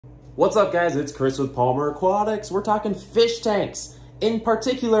What's up, guys? It's Chris with Palmer Aquatics. We're talking fish tanks, in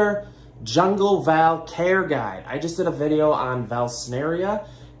particular, Jungle Val Care Guide. I just did a video on Valsnaria,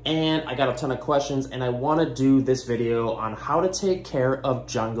 and I got a ton of questions, and I want to do this video on how to take care of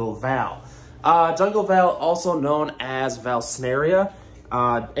Jungle Val. Jungle Val, also known as Valsnaria,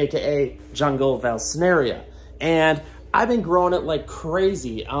 aka Jungle Valsnaria. And I've been growing it like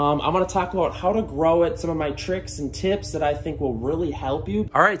crazy. I'm gonna talk about how to grow it, some of my tricks and tips that I think will really help you.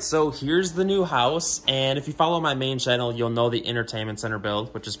 All right, so here's the new house. And if you follow my main channel, you'll know the entertainment center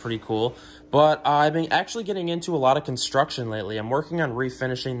build, which is pretty cool. But I've been actually getting into a lot of construction lately. I'm working on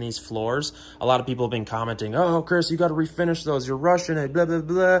refinishing these floors. A lot of people have been commenting, oh, Chris, you gotta refinish those. You're rushing it, blah, blah,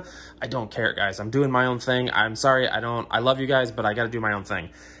 blah. I don't care, guys. I'm doing my own thing. I'm sorry, I love you guys, but I gotta do my own thing.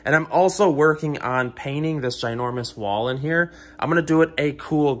 And I'm also working on painting this ginormous wall in here. I'm gonna do it a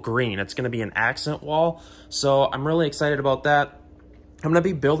cool green. It's gonna be an accent wall. So I'm really excited about that. I'm gonna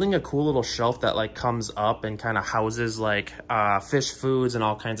be building a cool little shelf that like comes up and kind of houses like fish foods and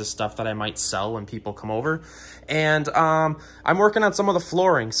all kinds of stuff that I might sell when people come over. And I'm working on some of the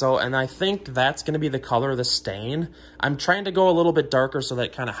flooring. And I think that's gonna be the color of the stain. I'm trying to go a little bit darker so that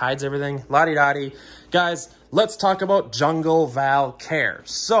it kind of hides everything. La-di-da-di. Guys, let's talk about Jungle Val Care.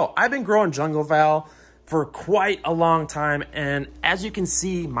 So I've been growing Jungle Val for quite a long time. And as you can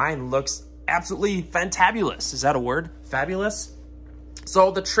see, mine looks absolutely fantabulous. Is that a word? Fabulous?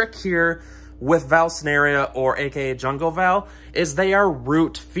 So the trick here with Valsnaria, or aka Jungle Val, is they are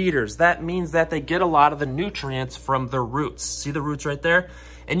root feeders. That means that they get a lot of the nutrients from their roots. See the roots right there?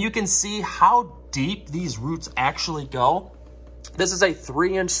 And you can see how deep these roots actually go. This is a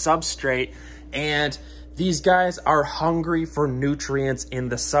 3-inch substrate, and these guys are hungry for nutrients in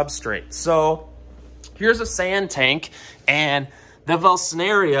the substrate. So here's a sand tank, and the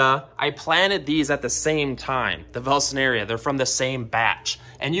Valsnaria, I planted these at the same time. The Valsnaria, they're from the same batch.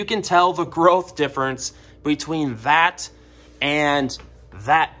 And you can tell the growth difference between that and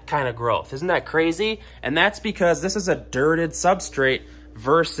that kind of growth. Isn't that crazy? And that's because this is a dirted substrate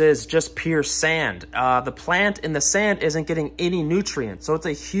versus just pure sand. The plant in the sand isn't getting any nutrients. So it's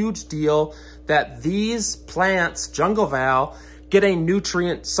a huge deal that these plants, Jungle Val, get a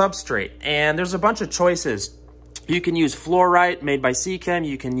nutrient substrate. And there's a bunch of choices. You can use fluorite made by Seachem.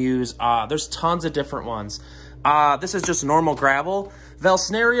 You can use, there's tons of different ones. This is just normal gravel.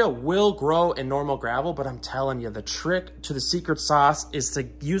 Valsnaria will grow in normal gravel, but I'm telling you, the trick to the secret sauce is to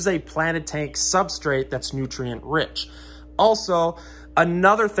use a planted tank substrate that's nutrient rich. Also,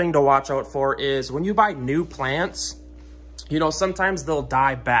 another thing to watch out for is when you buy new plants, you know, sometimes they'll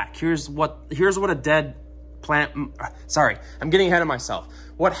die back. Here's what a dead plant, sorry, I'm getting ahead of myself.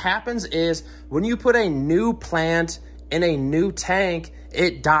 What happens is when you put a new plant in a new tank,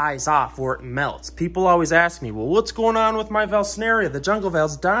 it dies off or it melts. People always ask me, well, what's going on with my Valsnaria? The Jungle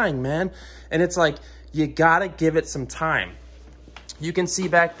Val's dying, man. And it's like, you gotta give it some time. You can see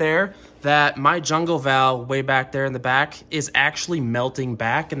back there that my Jungle Val way back there in the back is actually melting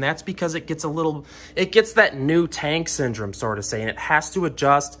back. And that's because it gets that new tank syndrome, sort of saying. It has to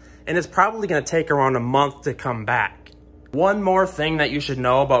adjust, and it's probably gonna take around a month to come back. One more thing that you should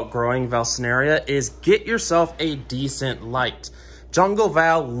know about growing Valsnaria is get yourself a decent light. Jungle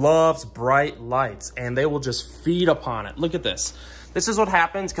Val loves bright lights, and they will just feed upon it. Look at this. This is what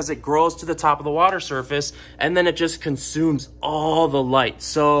happens because it grows to the top of the water surface, and then it just consumes all the light.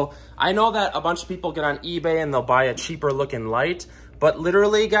 So I know that a bunch of people get on eBay and they'll buy a cheaper looking light, but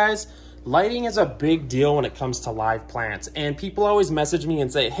literally, guys, lighting is a big deal when it comes to live plants. And people always message me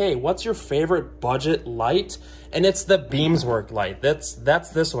and say, hey, what's your favorite budget light? And it's the Beamswork light. That's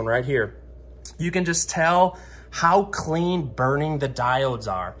this one right here. You can just tell how clean burning the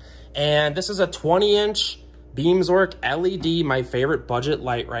diodes are. And this is a 20-inch Beamswork LED, my favorite budget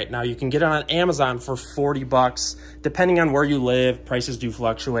light right now. You can get it on Amazon for 40 bucks. Depending on where you live, prices do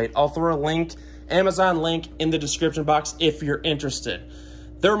fluctuate. I'll throw a link, Amazon link, in the description box if you're interested.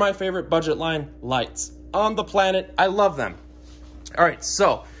 They're my favorite budget line lights on the planet. I love them. All right,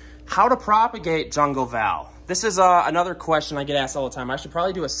 so how to propagate Jungle Val. This is another question I get asked all the time. I should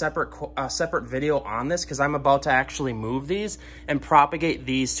probably do a separate video on this because I'm about to actually move these and propagate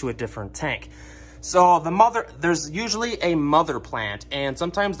these to a different tank. So there's usually a mother plant, and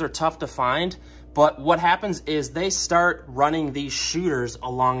sometimes they're tough to find. But what happens is they start running these shooters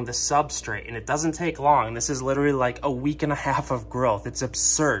along the substrate, and it doesn't take long. This is literally like a week and a half of growth. It's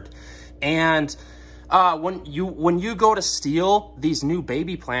absurd. And when you go to steal these new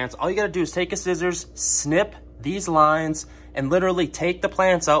baby plants, all you gotta do is take a scissors, snip these lines, and literally take the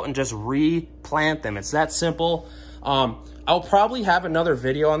plants out and just replant them. It's that simple. I'll probably have another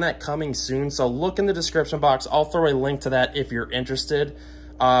video on that coming soon, so look in the description box. I'll throw a link to that if you're interested.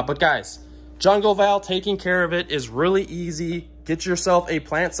 But guys, jungle val, taking care of it is really easy. Get yourself a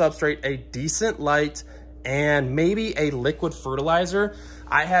plant substrate, a decent light, and maybe a liquid fertilizer.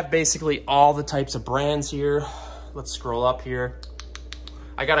 I have basically all the types of brands here. Let's scroll up here.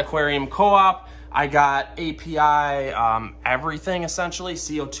 I got Aquarium Co-op. I got API, everything essentially,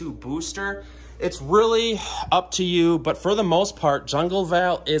 CO2 booster. It's really up to you, but for the most part, jungle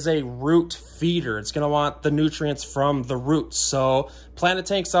val is a root feeder. It's gonna want the nutrients from the roots. So plant a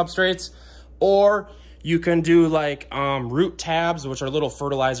tank substrates, or you can do like root tabs, which are little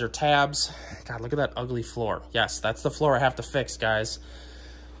fertilizer tabs. God, look at that ugly floor. Yes, that's the floor I have to fix, guys.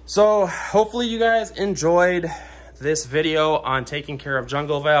 So hopefully you guys enjoyed this video on taking care of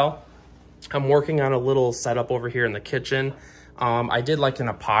jungle val. I'm working on a little setup over here in the kitchen. I did like an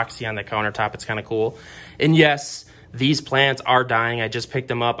epoxy on the countertop. It's kind of cool. And yes, these plants are dying. I just picked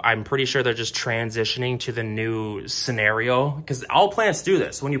them up. I'm pretty sure they're just transitioning to the new scenario, because all plants do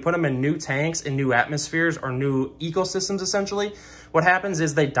this. When you put them in new tanks, in new atmospheres, or new ecosystems, essentially, what happens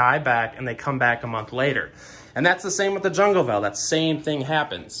is they die back and they come back a month later. And that's the same with the jungle val. That same thing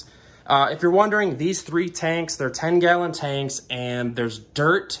happens. If you're wondering, these 3 tanks, they're 10-gallon tanks, and there's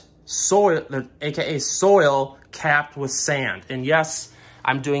dirt, soil, aka soil, capped with sand. And yes,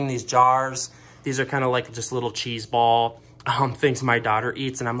 I'm doing these jars. These are kind of like just little cheese ball things my daughter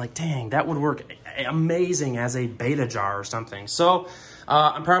eats, and I'm like, dang, that would work amazing as a beta jar or something. So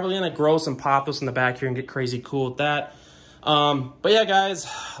I'm probably gonna grow some pothos in the back here and get crazy cool with that. But yeah, guys,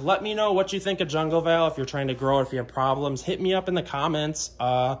 let me know what you think of jungle val. If you're trying to grow, if you have problems, hit me up in the comments.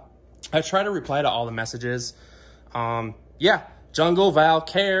 I try to reply to all the messages. Yeah, jungle val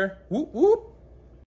care. Whoop, whoop.